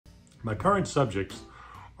My current subjects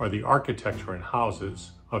are the architecture and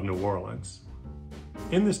houses of New Orleans.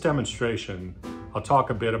 In this demonstration, I'll talk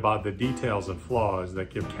a bit about the details and flaws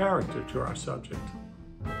that give character to our subject.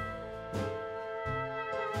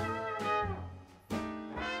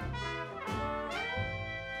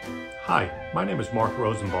 Hi, my name is Mark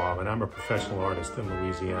Rosenbohm and I'm a professional artist in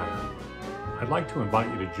Louisiana. I'd like to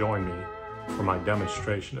invite you to join me for my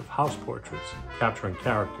demonstration of house portraits, capturing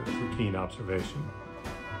character through keen observation.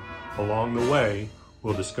 Along the way,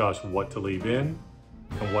 we'll discuss what to leave in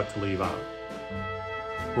and what to leave out.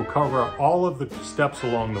 We'll cover all of the steps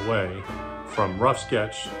along the way, from rough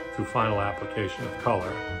sketch through final application of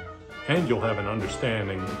color, and you'll have an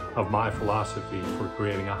understanding of my philosophy for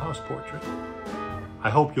creating a house portrait. I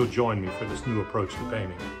hope you'll join me for this new approach to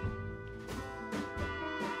painting.